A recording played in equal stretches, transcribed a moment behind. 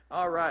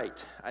All right,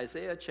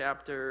 Isaiah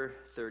chapter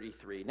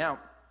 33. Now,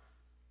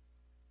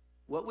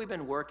 what we've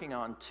been working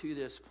on to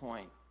this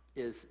point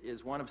is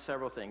one of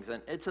several things.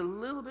 And it's a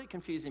little bit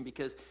confusing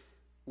because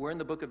we're in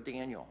the book of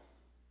Daniel.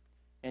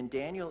 And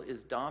Daniel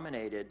is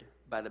dominated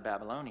by the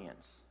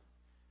Babylonians.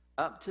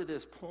 Up to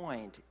this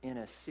point in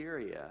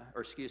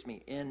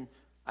in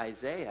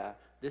Isaiah,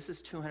 this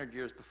is 200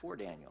 years before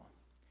Daniel.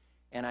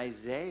 And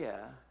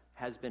Isaiah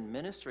has been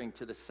ministering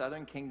to the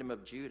southern kingdom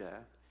of Judah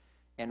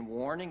and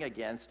warning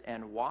against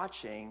and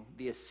watching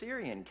the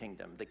Assyrian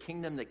kingdom, the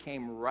kingdom that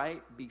came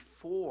right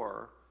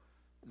before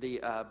the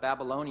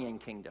Babylonian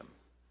kingdom.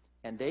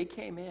 And they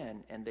came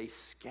in and they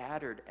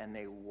scattered and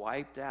they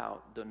wiped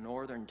out the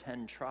northern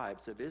 10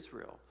 tribes of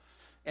Israel.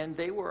 And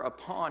they were a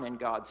pawn in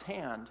God's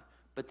hand,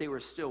 but they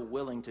were still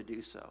willing to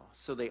do so.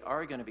 So they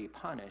are going to be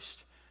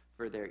punished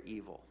for their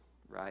evil,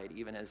 right?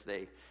 Even as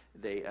they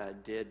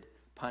did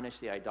punish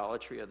the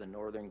idolatry of the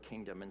northern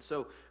kingdom. And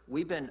so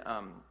we've been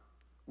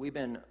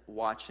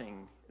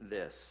watching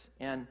this.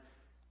 And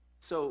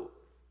so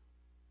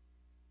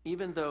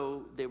even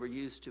though they were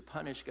used to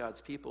punish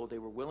God's people, they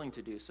were willing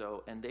to do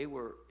so, and they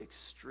were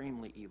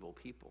extremely evil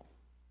people.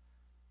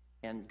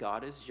 And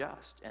God is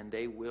just, and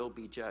they will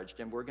be judged.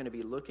 And we're going to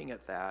be looking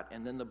at that,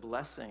 and then the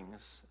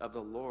blessings of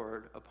the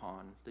Lord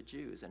upon the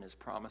Jews and his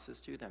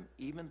promises to them,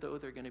 even though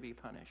they're going to be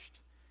punished.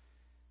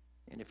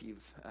 And if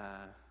you've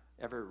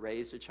ever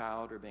raised a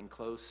child or been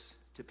close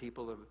to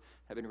people who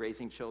have been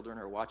raising children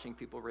or watching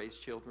people raise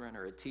children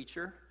or a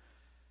teacher,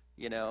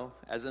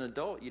 as an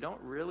adult, you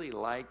don't really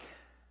like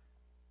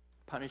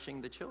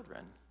punishing the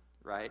children,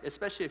 right?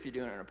 Especially if you're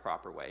doing it in a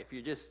proper way. If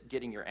you're just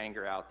getting your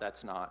anger out,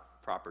 that's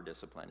not proper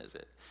discipline, is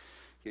it?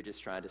 You're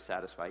just trying to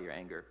satisfy your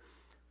anger.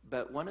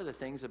 But one of the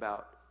things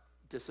about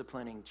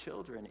disciplining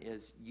children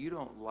is you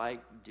don't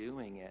like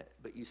doing it,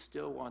 but you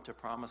still want to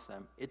promise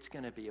them, it's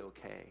going to be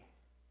okay.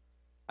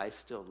 I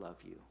still love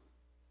you.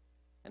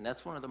 And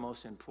that's one of the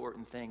most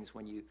important things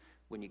when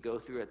you go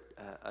through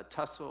a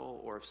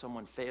tussle, or if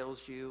someone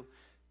fails you,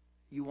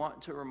 you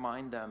want to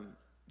remind them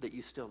that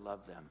you still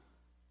love them.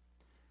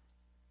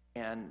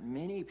 And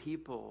many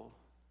people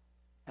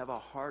have a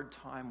hard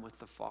time with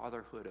the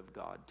fatherhood of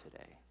God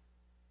today.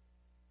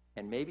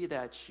 And maybe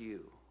that's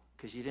you,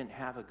 because you didn't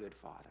have a good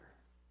father.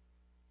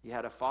 You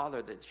had a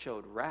father that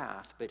showed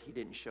wrath, but he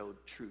didn't show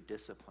true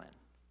discipline.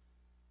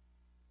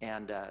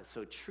 And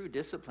so true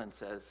discipline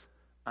says,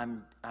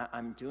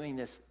 I'm doing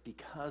this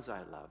because I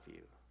love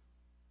you,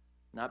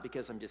 not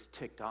because I'm just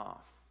ticked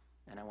off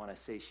and I want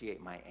to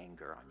satiate my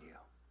anger on you.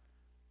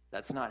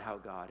 That's not how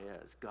God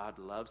is. God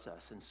loves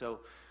us. And so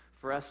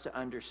for us to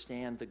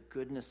understand the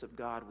goodness of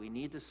God, we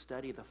need to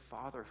study the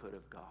fatherhood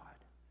of God.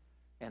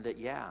 And that,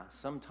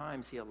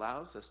 sometimes he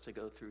allows us to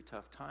go through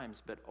tough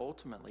times, but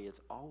ultimately it's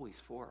always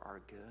for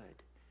our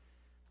good.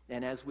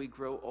 And as we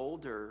grow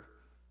older,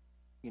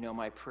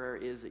 my prayer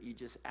is that you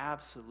just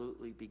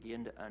absolutely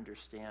begin to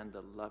understand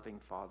the loving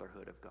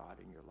fatherhood of God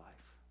in your life,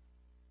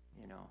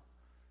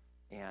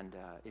 And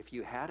if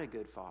you had a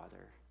good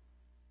father,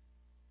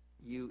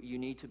 you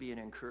need to be an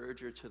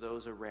encourager to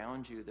those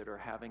around you that are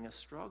having a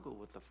struggle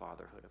with the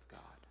fatherhood of God.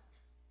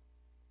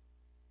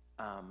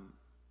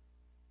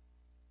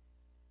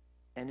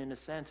 And in a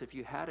sense, if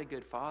you had a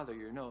good father,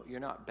 you're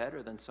not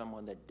better than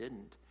someone that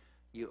didn't.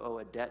 You owe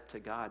a debt to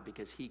God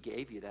because he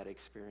gave you that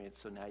experience,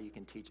 so now you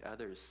can teach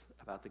others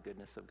about the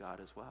goodness of God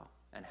as well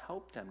and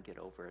help them get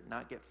over it,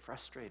 not get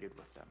frustrated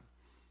with them.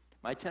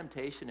 My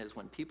temptation is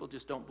when people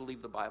just don't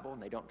believe the Bible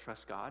and they don't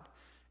trust God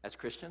as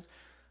Christians,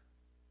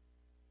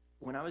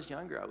 when I was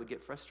younger, I would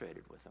get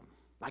frustrated with them.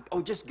 Like,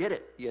 oh, just get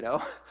it,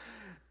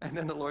 And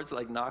then the Lord's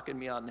like knocking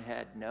me on the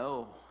head.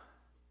 No,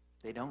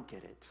 they don't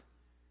get it.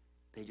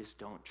 They just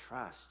don't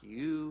trust.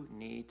 You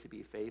need to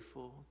be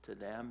faithful to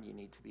them. You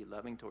need to be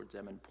loving towards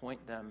them and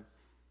point them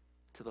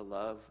to the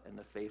love and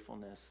the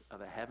faithfulness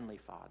of a heavenly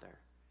Father,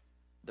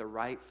 the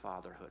right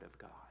fatherhood of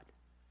God.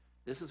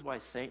 This is why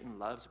Satan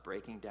loves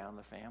breaking down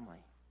the family.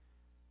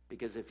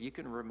 Because if you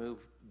can remove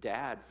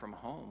dad from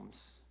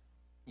homes,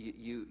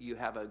 you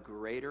have a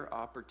greater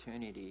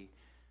opportunity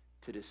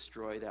to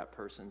destroy that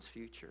person's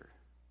future.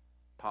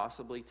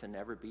 Possibly to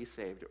never be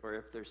saved, or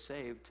if they're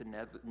saved, to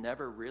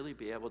never really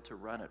be able to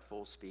run at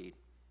full speed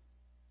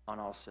on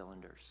all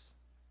cylinders.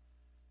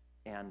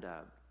 And,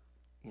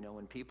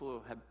 when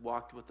people have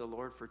walked with the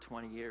Lord for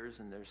 20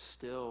 years and they're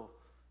still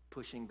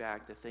pushing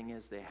back, the thing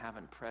is they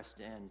haven't pressed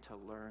in to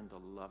learn the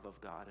love of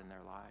God in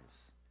their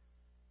lives.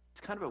 It's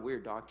kind of a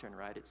weird doctrine,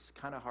 right? It's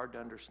kind of hard to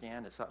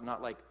understand. It's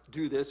not like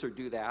do this or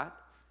do that.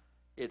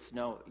 It's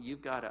no,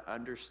 you've got to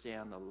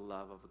understand the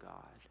love of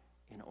God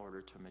in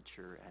order to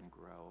mature and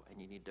grow.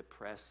 And you need to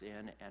press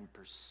in and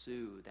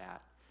pursue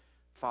that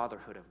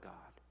fatherhood of God,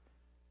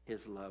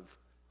 his love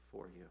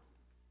for you.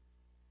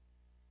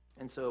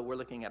 And so we're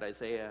looking at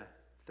Isaiah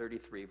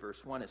 33,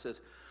 verse 1. It says,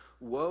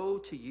 "Woe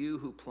to you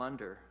who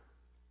plunder,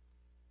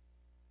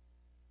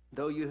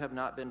 though you have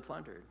not been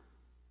plundered,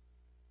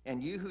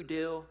 and you who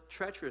deal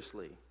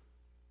treacherously,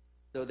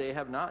 though they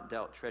have not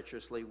dealt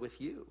treacherously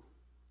with you.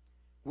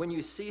 When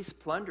you cease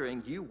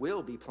plundering, you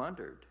will be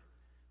plundered.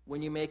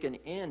 When you make an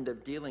end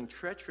of dealing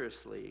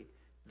treacherously,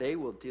 they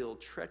will deal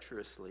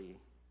treacherously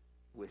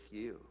with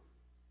you.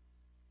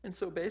 And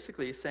so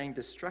basically he's saying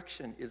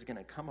destruction is going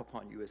to come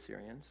upon you,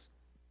 Assyrians.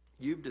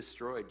 You've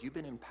destroyed. You've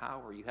been in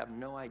power. You have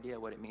no idea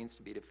what it means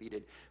to be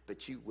defeated,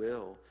 but you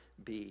will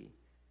be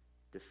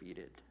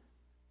defeated.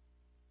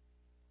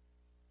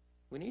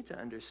 We need to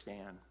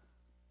understand.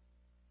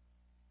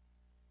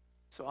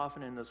 So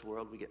often in this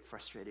world we get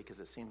frustrated because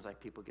it seems like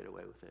people get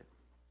away with it.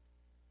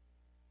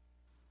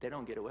 They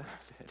don't get away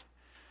with it.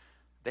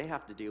 They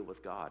have to deal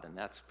with God, and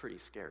that's a pretty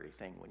scary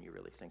thing when you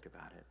really think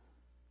about it.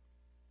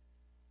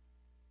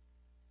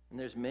 And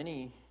there's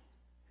many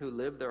who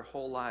live their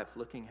whole life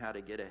looking how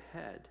to get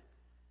ahead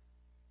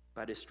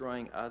by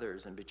destroying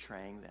others and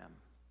betraying them.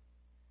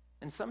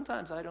 And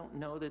sometimes I don't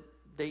know that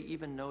they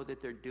even know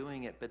that they're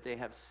doing it, but they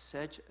have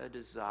such a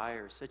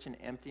desire, such an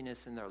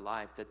emptiness in their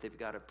life that they've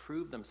got to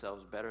prove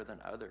themselves better than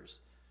others,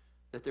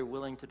 that they're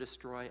willing to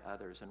destroy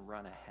others and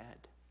run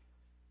ahead.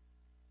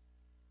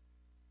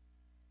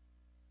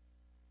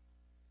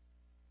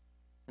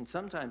 And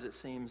sometimes it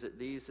seems that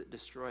these that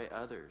destroy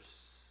others,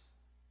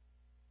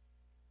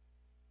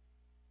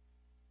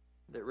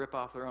 that rip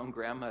off their own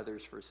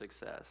grandmothers for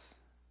success,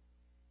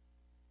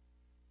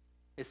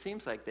 it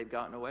seems like they've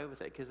gotten away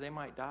with it because they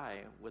might die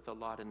with a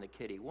lot in the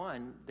kitty.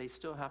 One, they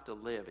still have to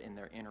live in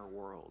their inner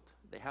world.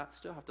 They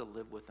still have to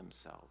live with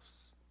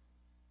themselves.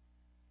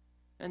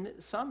 And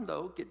some,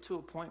 though, get to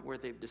a point where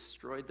they've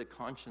destroyed the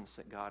conscience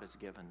that God has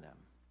given them.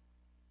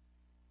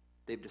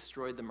 They've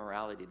destroyed the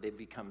morality. They've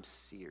become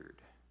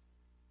seared.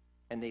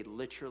 And they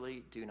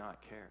literally do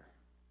not care.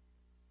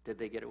 Did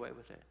they get away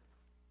with it?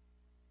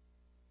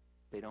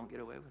 They don't get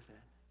away with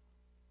it.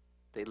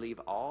 They leave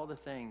all the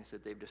things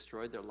that they've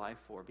destroyed their life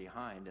for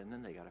behind, and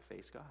then they got to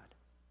face God.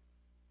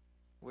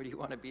 Where do you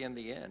want to be in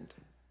the end?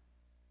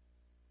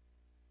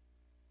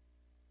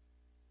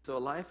 So a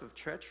life of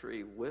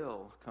treachery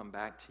will come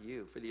back to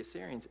you. For the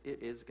Assyrians, it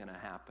is going to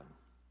happen.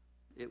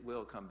 It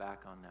will come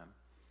back on them.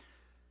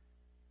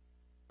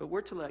 But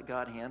we're to let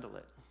God handle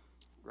it,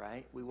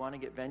 right? We want to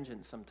get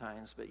vengeance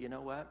sometimes, but you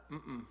know what?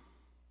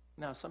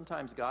 Now,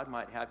 sometimes God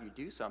might have you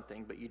do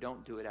something, but you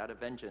don't do it out of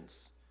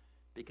vengeance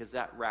because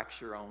that racks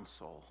your own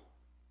soul.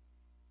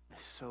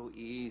 It's so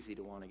easy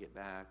to want to get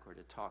back or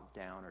to talk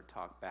down or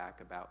talk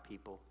back about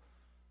people.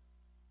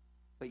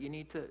 But you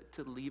need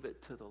to leave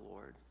it to the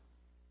Lord.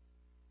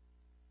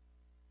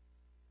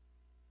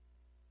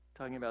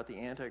 Talking about the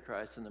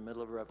Antichrist in the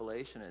middle of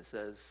Revelation, it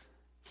says,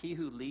 "He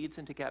who leads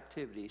into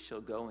captivity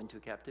shall go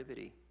into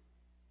captivity.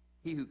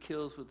 He who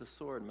kills with the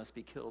sword must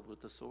be killed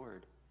with the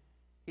sword.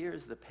 Here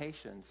is the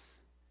patience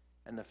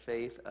and the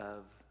faith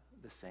of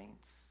the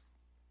saints."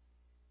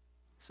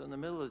 So in the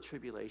middle of the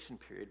tribulation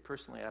period,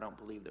 personally, I don't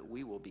believe that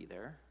we will be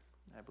there.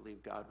 I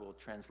believe God will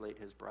translate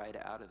his bride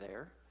out of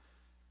there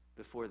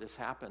before this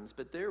happens.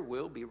 But there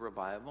will be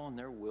revival and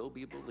there will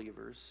be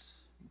believers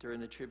during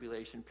the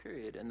tribulation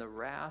period. And the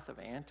wrath of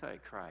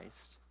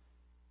Antichrist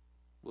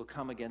will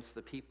come against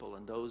the people.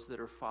 And those that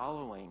are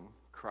following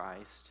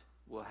Christ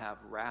will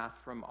have wrath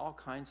from all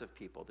kinds of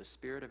people. The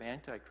spirit of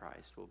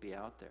Antichrist will be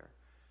out there.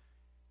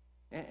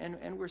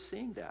 And we're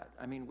seeing that.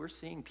 I mean, we're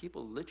seeing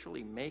people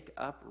literally make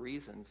up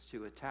reasons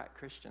to attack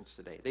Christians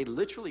today. They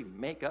literally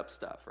make up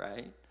stuff,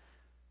 right?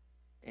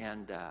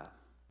 And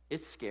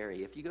it's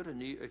scary. If you go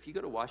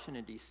to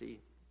Washington,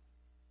 D.C.,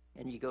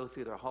 and you go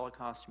through the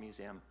Holocaust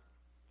Museum,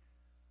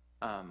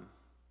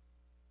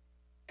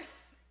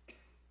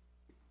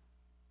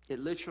 it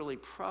literally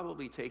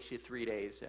probably takes you 3 days to